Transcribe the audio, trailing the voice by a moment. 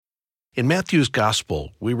In Matthew's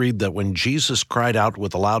Gospel, we read that when Jesus cried out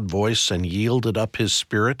with a loud voice and yielded up his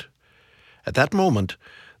spirit, at that moment,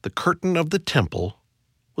 the curtain of the temple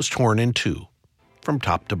was torn in two, from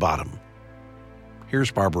top to bottom.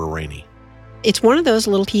 Here's Barbara Rainey. It's one of those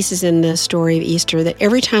little pieces in the story of Easter that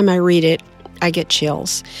every time I read it, I get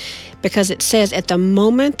chills. Because it says, at the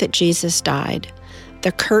moment that Jesus died,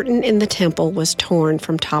 the curtain in the temple was torn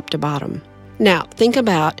from top to bottom. Now, think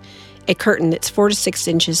about a curtain that's 4 to 6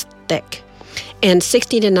 inches thick and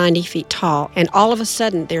 60 to 90 feet tall, and all of a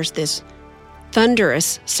sudden there's this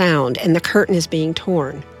thunderous sound, and the curtain is being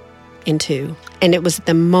torn in two. And it was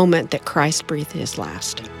the moment that Christ breathed his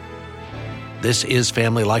last. This is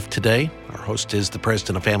Family Life Today. Our host is the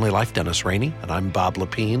president of Family Life, Dennis Rainey, and I'm Bob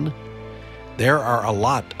Lepine. There are a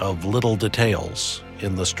lot of little details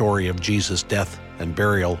in the story of Jesus' death and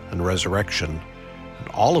burial and resurrection, and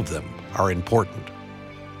all of them are important.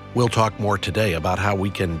 We'll talk more today about how we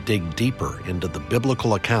can dig deeper into the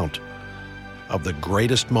biblical account of the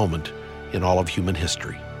greatest moment in all of human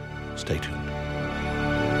history. Stay tuned.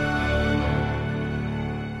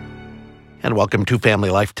 And welcome to Family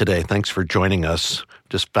Life Today. Thanks for joining us.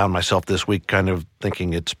 Just found myself this week kind of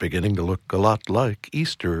thinking it's beginning to look a lot like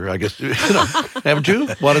Easter. I guess, haven't you?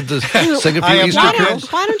 Wanted to sing a few Easter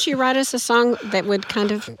carols? Why don't you write us a song that would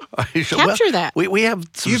kind of capture that? We have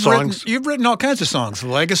some songs. You've written all kinds of songs. The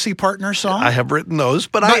Legacy Partner song? I have written those,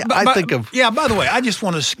 but I think of... Yeah, by the way, I just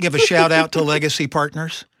want to give a shout out to Legacy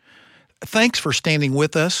Partners. Thanks for standing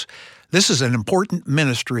with us. This is an important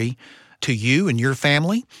ministry to you and your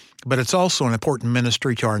family, but it's also an important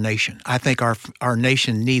ministry to our nation. I think our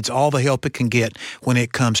nation needs all the help it can get when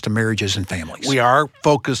it comes to marriages and families. We are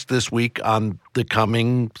focused this week on the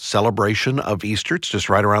coming celebration of Easter. It's just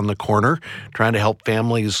right around the corner, trying to help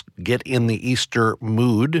families get in the Easter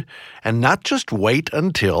mood and not just wait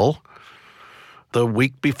until the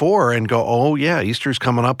week before and go, oh yeah, Easter's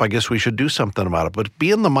coming up, I guess we should do something about it. But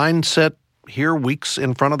be in the mindset here weeks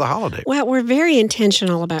in front of the holiday. Well, we're very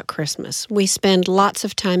intentional about Christmas. We spend lots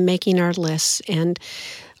of time making our lists and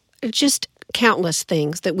just countless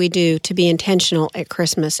things that we do to be intentional at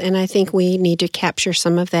Christmas. And I think we need to capture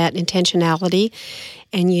some of that intentionality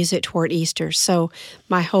and use it toward Easter. So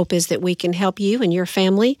my hope is that we can help you and your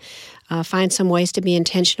family find some ways to be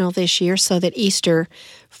intentional this year so that Easter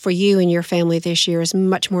for you and your family this year is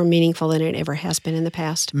much more meaningful than it ever has been in the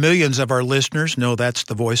past. Millions of our listeners know that's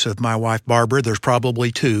the voice of my wife, Barbara. There's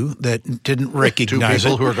probably two that didn't recognize Two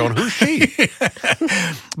people who are going, who's she?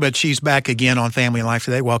 But she's back again on Family Life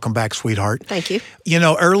Today. Welcome back, sweetheart. Thank you. You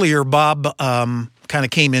know, earlier Bob kind of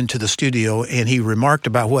came into the studio and he remarked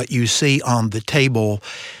about what you see on the table.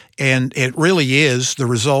 And it really is the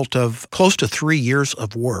result of close to 3 years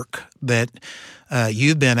of work that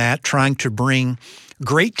you've been at trying to bring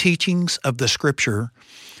great teachings of the Scripture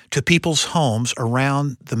to people's homes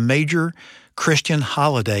around the major Christian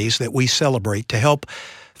holidays that we celebrate to help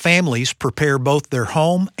families prepare both their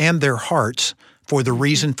home and their hearts for the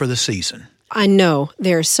reason for the season. I know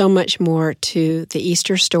there's so much more to the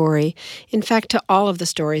Easter story, in fact, to all of the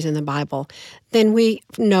stories in the Bible, than we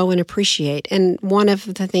know and appreciate. And one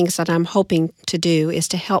of the things that I'm hoping to do is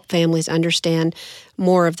to help families understand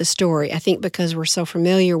more of the story. I think because we're so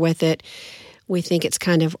familiar with it, we think it's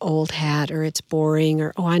kind of old hat or it's boring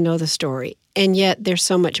or, oh, I know the story. And yet there's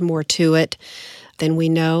so much more to it than we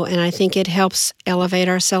know. And I think it helps elevate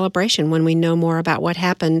our celebration when we know more about what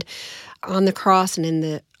happened on the cross and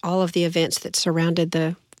in all of the events that surrounded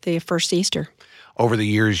the first Easter. Over the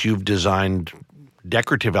years, you've designed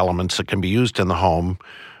decorative elements that can be used in the home,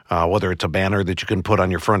 whether it's a banner that you can put on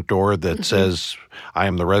your front door that says, I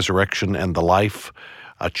am the resurrection and the life,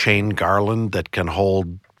 a chain garland that can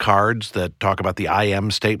hold cards that talk about the I am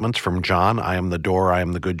statements from John. I am the door, I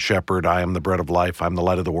am the good shepherd, I am the bread of life, I'm the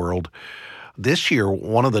light of the world. This year,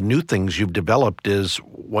 one of the new things you've developed is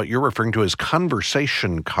what you're referring to as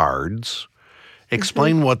conversation cards.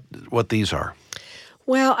 Explain what these are.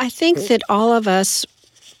 Well, I think that all of us,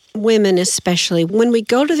 women especially, when we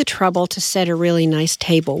go to the trouble to set a really nice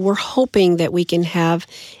table, we're hoping that we can have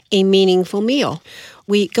a meaningful meal.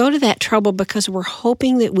 We go to that trouble because we're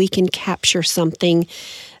hoping that we can capture something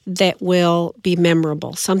that will be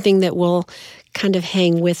memorable, something that will kind of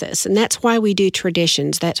hang with us. And that's why we do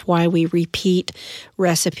traditions. That's why we repeat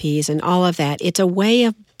recipes and all of that. It's a way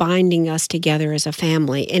of binding us together as a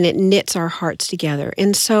family, and it knits our hearts together.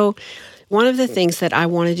 And so one of the things that I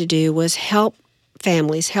wanted to do was help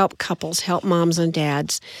families, help couples, help moms and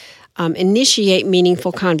dads initiate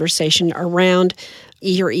meaningful conversation around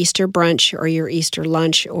your Easter brunch or your Easter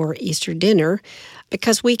lunch or Easter dinner,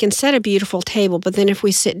 because we can set a beautiful table, but then if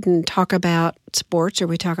we sit and talk about sports or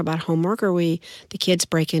we talk about homework or the kids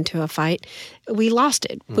break into a fight, we lost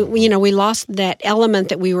it. We lost that element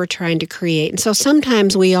that we were trying to create. And so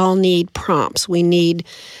sometimes we all need prompts. We need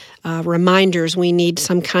reminders. We need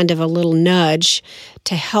some kind of a little nudge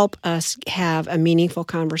to help us have a meaningful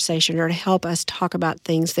conversation or to help us talk about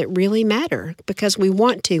things that really matter, because we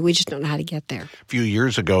want to. We just don't know how to get there. A few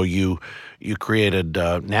years ago, you created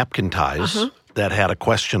napkin ties that had a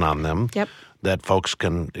question on them. Yep. That folks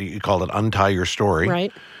you called it Untie Your Story.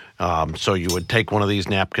 Right. So you would take one of these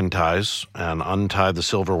napkin ties and untie the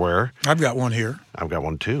silverware. I've got one here. I've got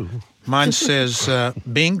one too. Mine says,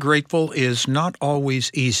 being grateful is not always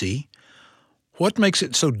easy. What makes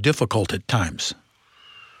it so difficult at times?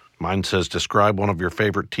 Mine says, describe one of your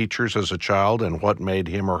favorite teachers as a child and what made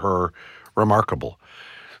him or her remarkable.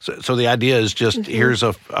 So the idea is just here's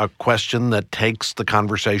a question that takes the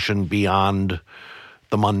conversation beyond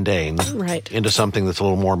the mundane into something that's a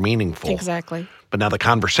little more meaningful. Exactly. But now the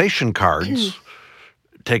conversation cards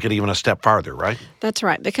take it even a step farther, right? That's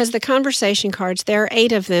right, because the conversation cards, there are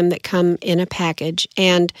 8 of them that come in a package,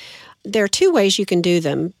 and there are 2 ways you can do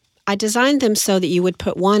them. I designed them so that you would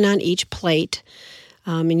put one on each plate,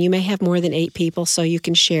 and you may have more than 8 people, so you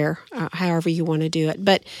can share however you want to do it.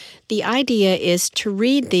 But the idea is to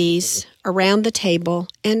read these around the table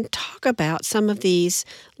and talk about some of these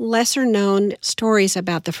lesser-known stories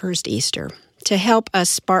about the first Easter to help us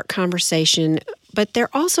spark conversation. But they're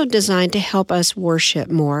also designed to help us worship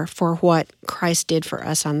more for what Christ did for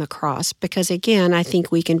us on the cross. Because again, I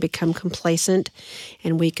think we can become complacent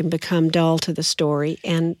and we can become dull to the story.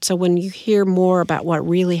 And so when you hear more about what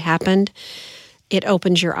really happened, it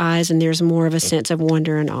opens your eyes and there's more of a sense of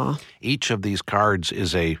wonder and awe. Each of these cards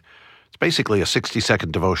is it's basically a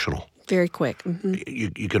 60-second devotional. Very quick.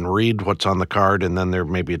 You can read what's on the card, and then there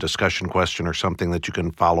may be a discussion question or something that you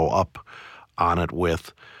can follow up on it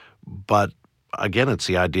with. But again, it's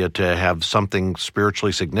the idea to have something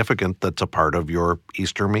spiritually significant that's a part of your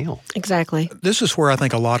Easter meal. Exactly. This is where I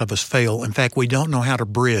think a lot of us fail. In fact, we don't know how to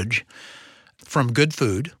bridge from good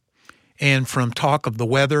food and from talk of the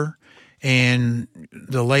weather and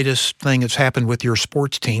the latest thing that's happened with your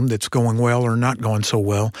sports team that's going well or not going so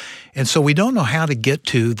well. And so we don't know how to get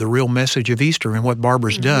to the real message of Easter. And what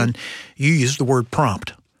Barbara's done, you used the word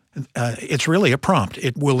prompt. It's really a prompt.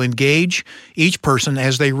 It will engage each person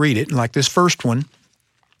as they read it. And like this first one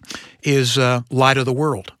is Light of the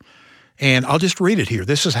World. And I'll just read it here.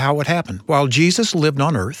 This is how it happened. While Jesus lived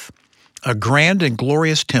on earth, a grand and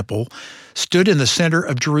glorious temple stood in the center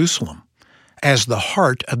of Jerusalem as the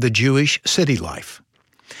heart of the Jewish city life.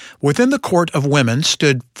 Within the court of women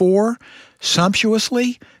stood 4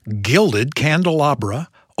 sumptuously gilded candelabra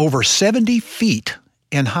over 70 feet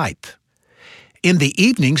in height. In the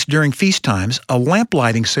evenings during feast times, a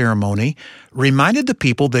lamp-lighting ceremony reminded the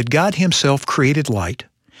people that God himself created light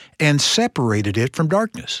and separated it from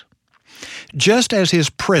darkness, just as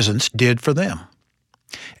his presence did for them.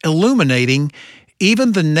 Illuminating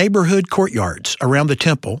even the neighborhood courtyards around the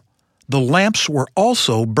temple, the lamps were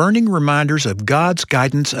also burning reminders of God's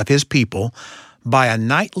guidance of his people by a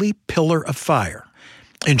nightly pillar of fire,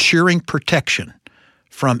 ensuring protection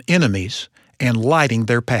from enemies and lighting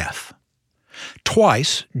their path.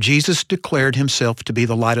 Twice, Jesus declared himself to be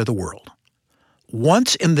the light of the world.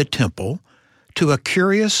 Once in the temple to a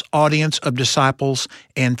curious audience of disciples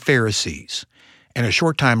and Pharisees, and a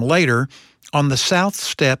short time later on the south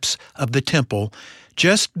steps of the temple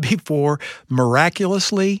just before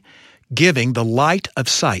miraculously giving the light of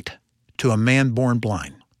sight to a man born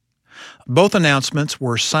blind. Both announcements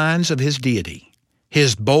were signs of his deity,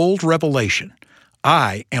 his bold revelation,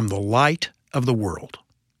 I am the light of the world,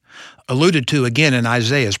 alluded to again in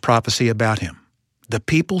Isaiah's prophecy about him. The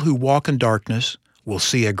people who walk in darkness will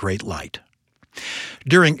see a great light.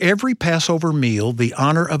 During every Passover meal, the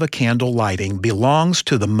honor of a candle lighting belongs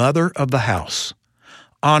to the mother of the house,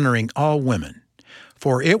 honoring all women,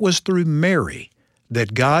 for it was through Mary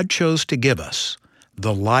that God chose to give us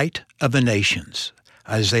the light of the nations,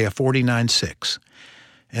 Isaiah 49:6.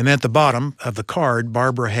 And at the bottom of the card,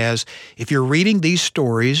 Barbara has, if you're reading these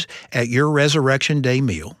stories at your Resurrection Day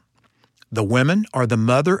meal, the women or the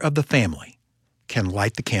mother of the family can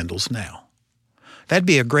light the candles now. That'd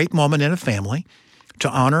be a great moment in a family to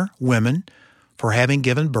honor women for having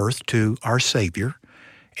given birth to our Savior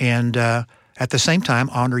and at the same time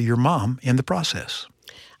honor your mom in the process.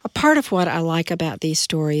 A part of what I like about these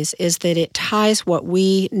stories is that it ties what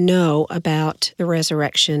we know about the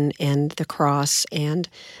resurrection and the cross and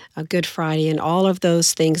Good Friday and all of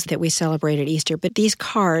those things that we celebrate at Easter. But these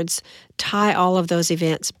cards tie all of those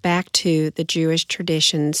events back to the Jewish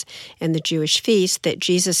traditions and the Jewish feasts that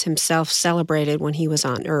Jesus himself celebrated when he was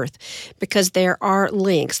on earth. Because there are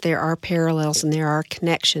links, there are parallels, and there are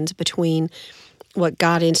connections between what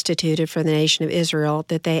God instituted for the nation of Israel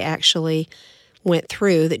that they actually went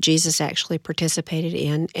through, that Jesus actually participated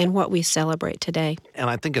in, and what we celebrate today. And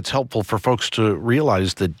I think it's helpful for folks to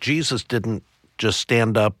realize that Jesus didn't just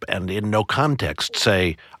stand up and in no context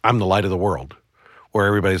say, I'm the light of the world, where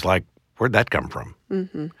everybody's like, where'd that come from?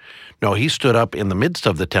 Mm-hmm. No, he stood up in the midst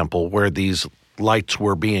of the temple where these lights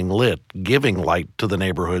were being lit, giving light to the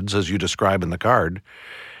neighborhoods, as you describe in the card.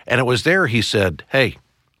 And it was there he said, hey,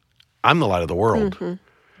 I'm the light of the world. Mm-hmm.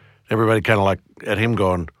 Everybody kind of like at him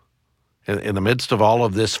going, in the midst of all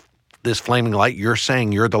of this flaming light, you're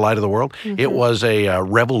saying you're the light of the world? Mm-hmm. It was a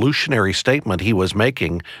revolutionary statement he was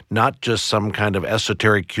making, not just some kind of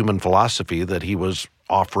esoteric human philosophy that he was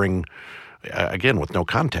offering, again, with no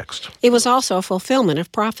context. It was also a fulfillment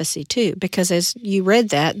of prophecy, too, because as you read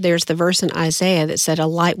that, there's the verse in Isaiah that said, a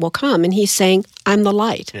light will come, and he's saying, I'm the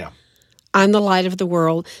light. Yeah. I'm the light of the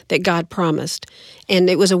world that God promised.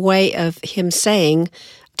 And it was a way of him saying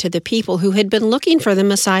to the people who had been looking for the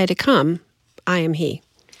Messiah to come, I am he.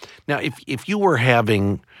 Now, if you were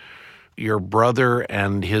having your brother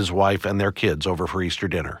and his wife and their kids over for Easter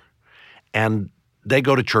dinner, and they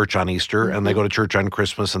go to church on Easter and they go to church on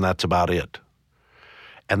Christmas and that's about it,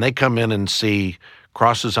 and they come in and see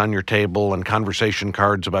crosses on your table and conversation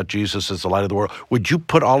cards about Jesus as the light of the world, would you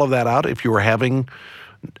put all of that out if you were having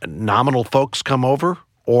nominal folks come over?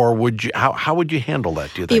 Or would you? How would you handle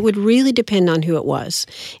that, do you think? It would really depend on who it was.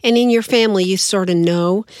 And in your family, you sort of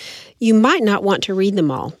know. You might not want to read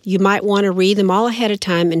them all. You might want to read them all ahead of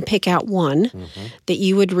time and pick out one that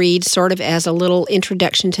you would read sort of as a little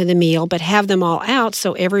introduction to the meal, but have them all out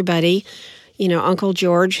so everybody, Uncle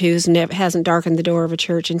George, hasn't darkened the door of a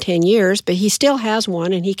church in 10 years, but he still has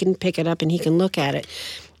one and he can pick it up and he can look at it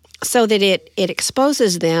so that it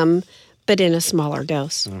exposes them, but in a smaller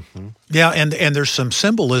dose. Mm-hmm. Yeah, and there's some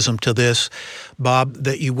symbolism to this, Bob,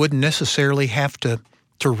 that you wouldn't necessarily have to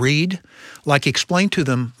read. Like, explain to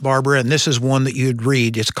them, Barbara, and this is one that you'd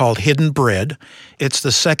read. It's called Hidden Bread. It's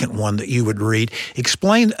the second one that you would read.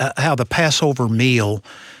 Explain how the Passover meal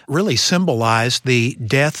really symbolized the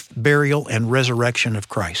death, burial, and resurrection of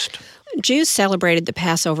Christ. Jews celebrated the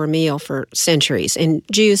Passover meal for centuries, and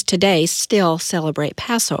Jews today still celebrate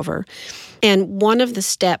Passover. And one of the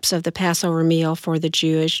steps of the Passover meal for the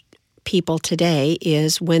Jewish people today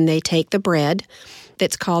is when they take the bread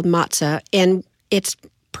that's called matzah, and it's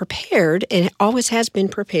prepared, and it always has been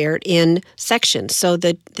prepared in sections. So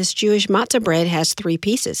this Jewish matzah bread has 3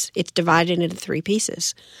 pieces. It's divided into 3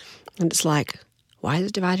 pieces. And it's like, why is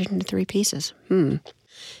it divided into 3 pieces? And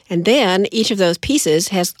then each of those pieces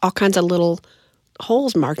has all kinds of little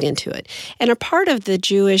holes marked into it. And a part of the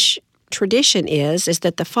Jewish tradition is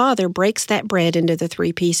that the father breaks that bread into the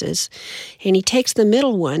 3 pieces, and he takes the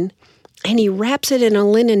middle one, and he wraps it in a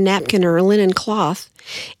linen napkin or a linen cloth,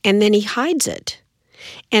 and then he hides it.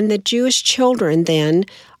 And the Jewish children then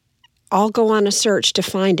all go on a search to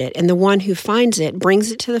find it, and the one who finds it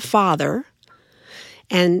brings it to the father,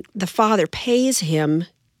 and the father pays him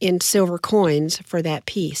in silver coins for that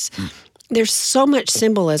piece. There's so much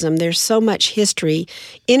symbolism, there's so much history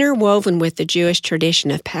interwoven with the Jewish tradition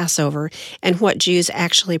of Passover and what Jews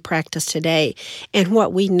actually practice today and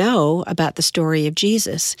what we know about the story of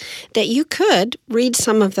Jesus, that you could read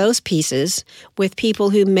some of those pieces with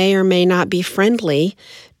people who may or may not be friendly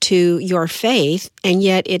to your faith, and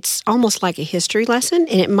yet it's almost like a history lesson,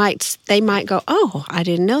 and they might go, oh, I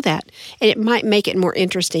didn't know that, and it might make it more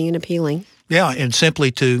interesting and appealing. Yeah, and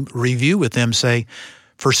simply to review with them, say,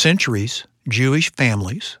 for centuries, Jewish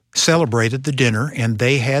families celebrated the dinner, and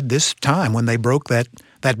they had this time when they broke that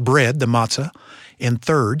bread, the matzah, in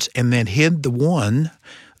thirds, and then hid the one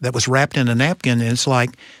that was wrapped in a napkin. And it's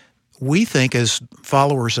like, we think as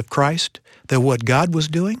followers of Christ that what God was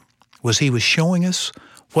doing was he was showing us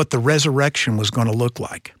what the resurrection was going to look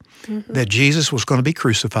like, that Jesus was going to be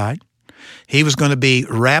crucified, he was going to be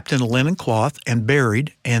wrapped in a linen cloth and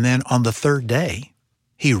buried, and then on the 3rd day,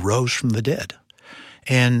 he rose from the dead.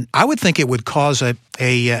 And I would think it would cause an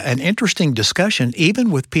interesting discussion, even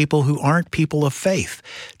with people who aren't people of faith,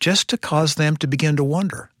 just to cause them to begin to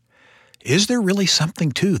wonder, is there really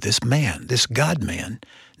something to this man, this God-man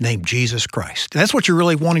named Jesus Christ? That's what you're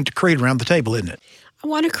really wanting to create around the table, isn't it? I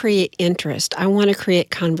want to create interest. I want to create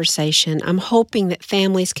conversation. I'm hoping that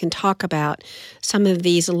families can talk about some of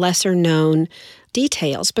these lesser-known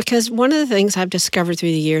details, because one of the things I've discovered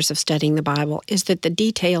through the years of studying the Bible is that the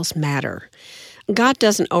details matter. God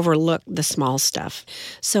doesn't overlook the small stuff.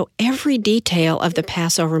 So every detail of the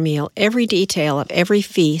Passover meal, every detail of every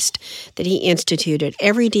feast that he instituted,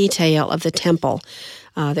 every detail of the temple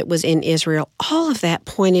that was in Israel, all of that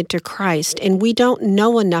pointed to Christ. And we don't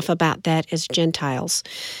know enough about that as Gentiles,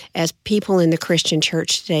 as people in the Christian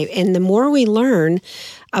church today. And the more we learn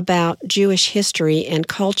about Jewish history and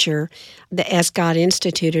culture as God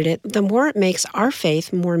instituted it, the more it makes our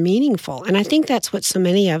faith more meaningful. And I think that's what so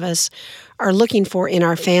many of us are looking for in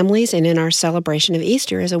our families and in our celebration of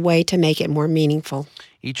Easter, as a way to make it more meaningful.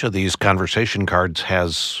 Each of these conversation cards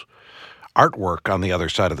has artwork on the other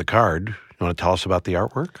side of the card. You want to tell us about the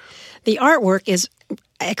artwork? The artwork is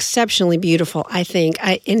exceptionally beautiful, I think.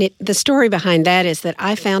 The story behind that is that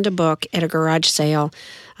I found a book at a garage sale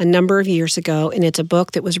a number of years ago, and it's a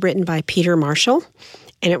book that was written by Peter Marshall,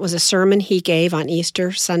 and it was a sermon he gave on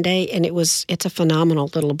Easter Sunday, and it's a phenomenal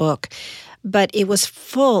little book. But it was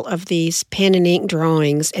full of these pen and ink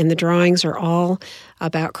drawings, and the drawings are all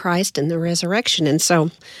about Christ and the resurrection. And so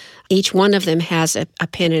each one of them has a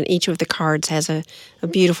pen, and each of the cards has a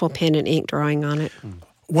beautiful pen and ink drawing on it.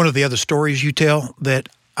 One of the other stories you tell that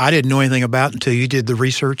I didn't know anything about until you did the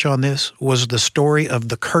research on this was the story of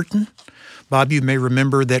the curtain. Bob, you may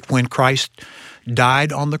remember that when Christ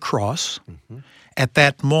died on the cross, at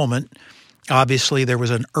that moment, obviously there was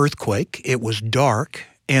an earthquake. It was dark,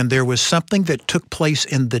 and there was something that took place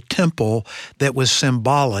in the temple that was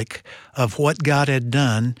symbolic of what God had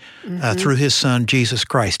done through his Son, Jesus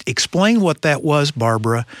Christ. Explain what that was,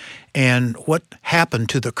 Barbara, and what happened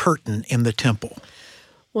to the curtain in the temple.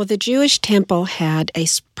 Well, the Jewish temple had a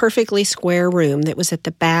perfectly square room that was at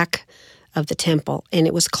the back of the temple, and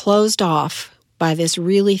it was closed off by this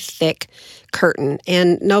really thick curtain.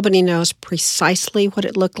 And nobody knows precisely what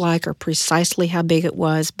it looked like or precisely how big it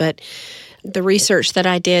was, but the research that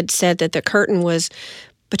I did said that the curtain was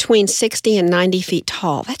between 60 and 90 feet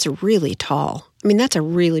tall. That's really tall. I mean, that's a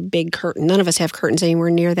really big curtain. None of us have curtains anywhere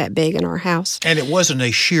near that big in our house. And it wasn't a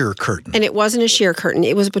sheer curtain. And it wasn't a sheer curtain.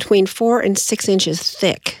 It was between 4 and 6 inches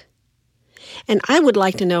thick. And I would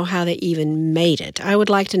like to know how they even made it. I would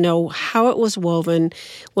like to know how it was woven.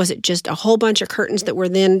 Was it just a whole bunch of curtains that were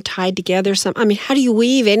then tied together? How do you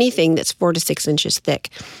weave anything that's 4 to 6 inches thick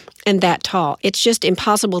and that tall? It's just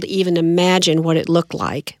impossible to even imagine what it looked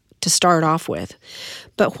like to start off with.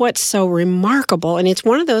 But what's so remarkable, and it's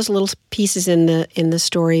one of those little pieces in the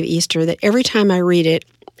story of Easter that every time I read it,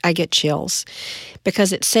 I get chills,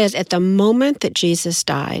 because it says at the moment that Jesus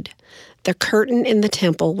died, the curtain in the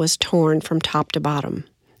temple was torn from top to bottom.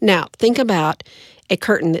 Now, think about a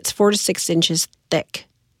curtain that's 4 to 6 inches thick.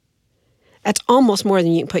 That's almost more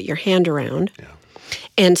than you can put your hand around. Yeah.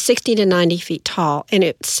 And 60 to 90 feet tall. And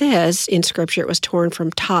it says in Scripture it was torn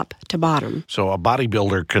from top to bottom. So a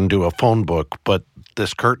bodybuilder can do a phone book, but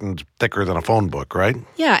this curtain's thicker than a phone book, right?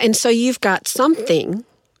 Yeah, and so you've got something,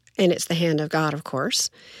 and it's the hand of God, of course,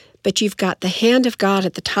 but you've got the hand of God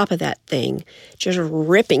at the top of that thing, just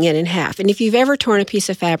ripping it in half. And if you've ever torn a piece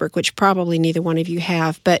of fabric, which probably neither one of you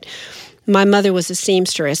have, but my mother was a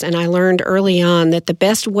seamstress, and I learned early on that the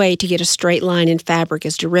best way to get a straight line in fabric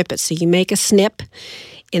is to rip it. So you make a snip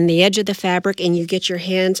in the edge of the fabric, and you get your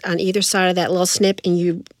hands on either side of that little snip, and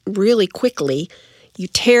you really quickly, you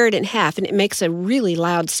tear it in half, and it makes a really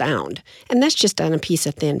loud sound. And that's just on a piece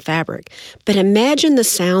of thin fabric. But imagine the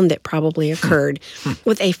sound that probably occurred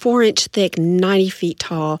with a 4-inch thick, 90 feet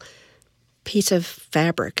tall piece of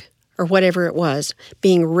fabric, or whatever it was,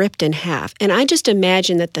 being ripped in half. And I just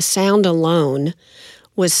imagine that the sound alone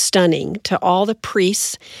was stunning to all the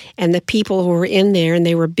priests and the people who were in there, and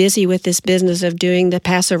they were busy with this business of doing the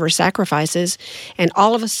Passover sacrifices. And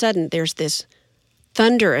all of a sudden, there's this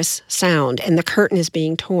thunderous sound, and the curtain is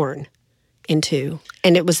being torn in two.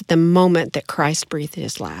 And it was the moment that Christ breathed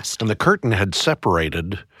his last. And the curtain had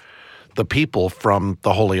separated the people from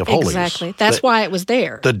the Holy of Holies. Exactly. That's why it was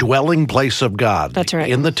there. The dwelling place of God. That's right.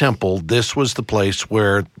 In the temple, this was the place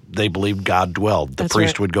where they believed God dwelled. The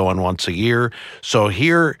priest would go in once a year. So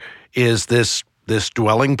here is this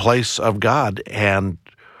dwelling place of God, and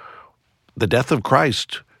the death of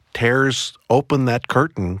Christ tears open that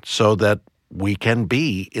curtain so that we can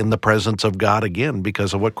be in the presence of God again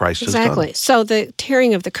because of what Christ has done. Exactly. So the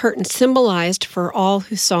tearing of the curtain symbolized for all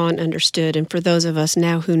who saw and understood, and for those of us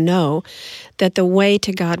now who know, that the way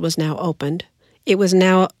to God was now opened. It was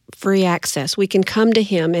now free access. We can come to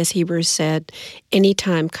him, as Hebrews said,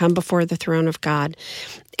 anytime, come before the throne of God.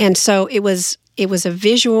 And so it was it was a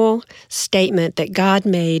visual statement that God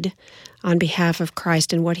made on behalf of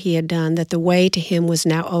Christ and what he had done, that the way to him was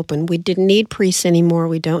now open. We didn't need priests anymore.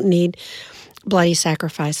 We don't need bloody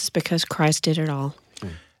sacrifices because Christ did it all.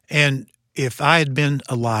 And if I had been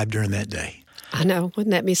alive during that day, I know,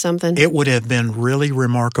 wouldn't that be something? it would have been really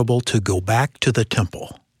remarkable to go back to the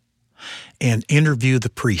temple and interview the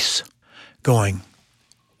priests going,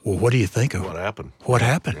 well, what do you think of What happened? what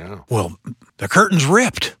happened? Yeah. Well, the curtain's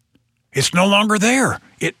ripped. It's no longer there.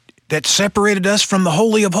 That separated us from the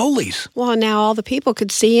Holy of Holies. Well, now all the people could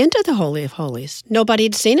see into the Holy of Holies. Nobody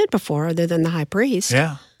had seen it before other than the high priest.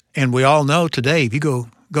 Yeah. And we all know today, if you go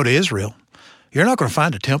to Israel, you're not going to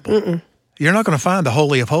find a temple. Mm-mm. You're not going to find the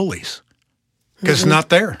Holy of Holies because it's not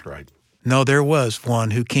there. Right. No, there was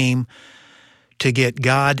one who came to get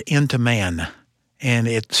God into man, and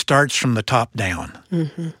it starts from the top down.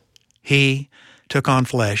 Mm-hmm. He took on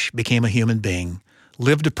flesh, became a human being,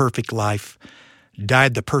 lived a perfect life,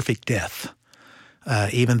 died the perfect death,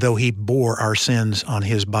 even though he bore our sins on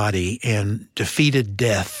his body and defeated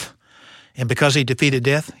death. And because he defeated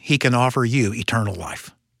death, he can offer you eternal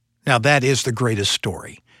life. Now, that is the greatest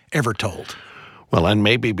story ever told. Well, and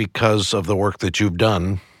maybe because of the work that you've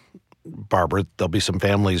done, Barbara, there'll be some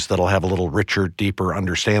families that'll have a little richer, deeper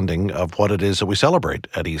understanding of what it is that we celebrate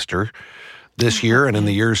at Easter this year and in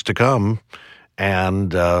the years to come.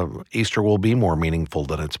 And Easter will be more meaningful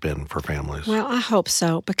than it's been for families. Well, I hope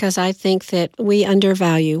so, because I think that we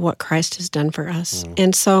undervalue what Christ has done for us.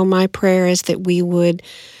 And so my prayer is that we would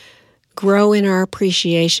grow in our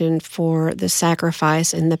appreciation for the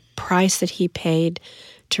sacrifice and the price that he paid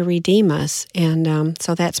to redeem us. And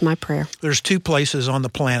so that's my prayer. There's two places on the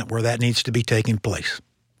planet where that needs to be taking place.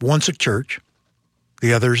 One's a church,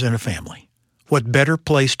 the other's in a family. What better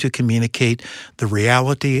place to communicate the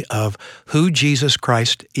reality of who Jesus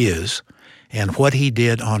Christ is and what he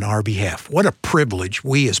did on our behalf? What a privilege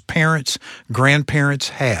we as parents, grandparents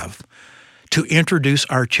have to introduce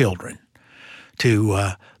our children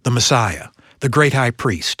to the Messiah, the great high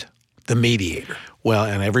priest, the mediator. Well,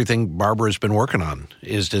 and everything Barbara's been working on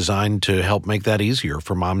is designed to help make that easier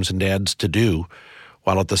for moms and dads to do,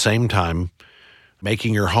 while at the same time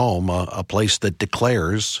making your home a place that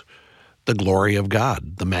declares the glory of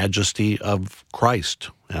God, the majesty of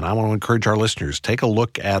Christ. And I want to encourage our listeners, take a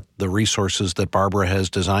look at the resources that Barbara has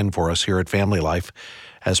designed for us here at Family Life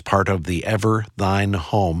as part of the Ever Thine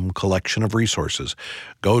Home collection of resources.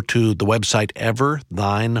 Go to the website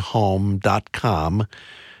everthynehome.com,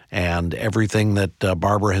 and everything that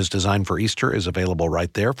Barbara has designed for Easter is available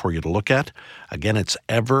right there for you to look at. Again, it's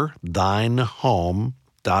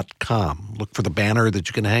everthynehome.com. Look for the banner that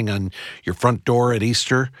you can hang on your front door at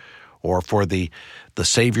Easter, or for the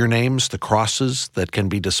Savior names, the crosses that can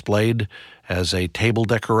be displayed as a table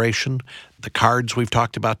decoration, the cards we've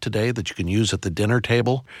talked about today that you can use at the dinner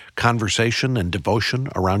table, conversation and devotion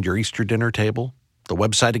around your Easter dinner table. The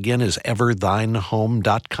website again is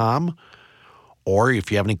everthynehome.com. Or if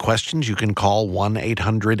you have any questions, you can call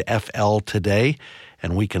 1-800-FL-TODAY,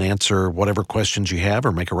 and we can answer whatever questions you have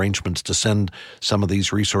or make arrangements to send some of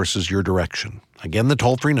these resources your direction. Again, the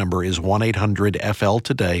toll-free number is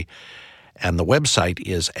 1-800-FL-TODAY, and the website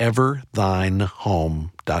is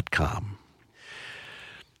everthynehome.com.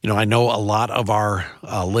 You know, I know a lot of our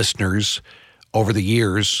listeners over the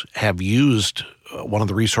years have used one of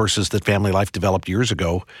the resources that Family Life developed years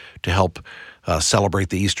ago to help celebrate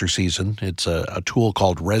the Easter season. It's a tool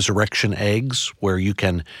called Resurrection Eggs, where you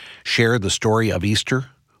can share the story of Easter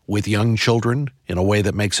with young children in a way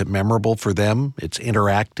that makes it memorable for them. It's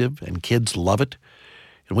interactive, and kids love it.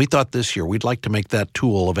 And we thought this year we'd like to make that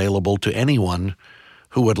tool available to anyone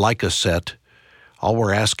who would like a set. All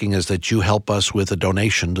we're asking is that you help us with a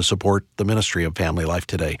donation to support the ministry of Family Life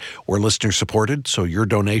Today. We're listener-supported, so your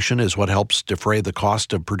donation is what helps defray the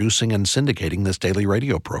cost of producing and syndicating this daily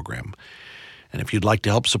radio program. And if you'd like to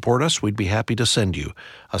help support us, we'd be happy to send you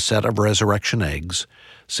a set of Resurrection Eggs.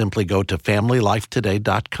 Simply go to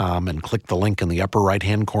FamilyLifeToday.com and click the link in the upper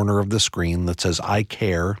right-hand corner of the screen that says I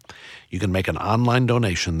Care. You can make an online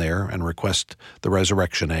donation there and request the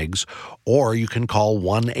Resurrection Eggs, or you can call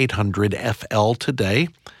 1-800-FL-TODAY.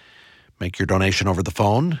 Make your donation over the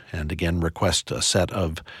phone and, again, request a set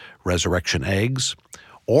of Resurrection Eggs.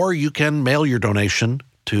 Or you can mail your donation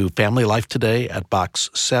to Family Life Today at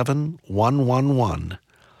Box 7111,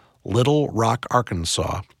 Little Rock,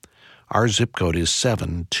 Arkansas. Our zip code is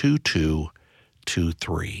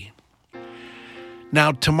 72223.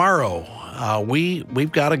 Now, tomorrow,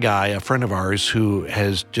 we've got a guy, a friend of ours, who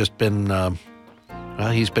has just been,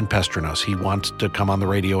 he's been pestering us. He wants to come on the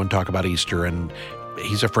radio and talk about Easter, and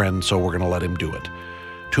he's a friend, so we're going to let him do it.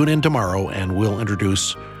 Tune in tomorrow, and we'll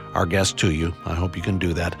introduce our guest to you. I hope you can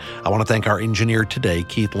do that. I want to thank our engineer today,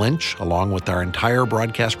 Keith Lynch, along with our entire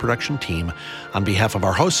broadcast production team. On behalf of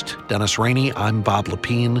our host, Dennis Rainey, I'm Bob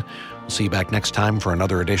Lepine. We'll see you back next time for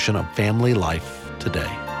another edition of Family Life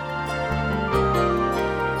Today.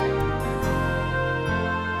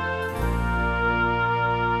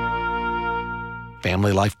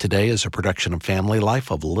 Family Life Today is a production of Family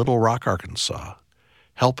Life of Little Rock, Arkansas.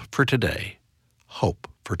 Help for today, hope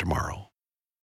for tomorrow.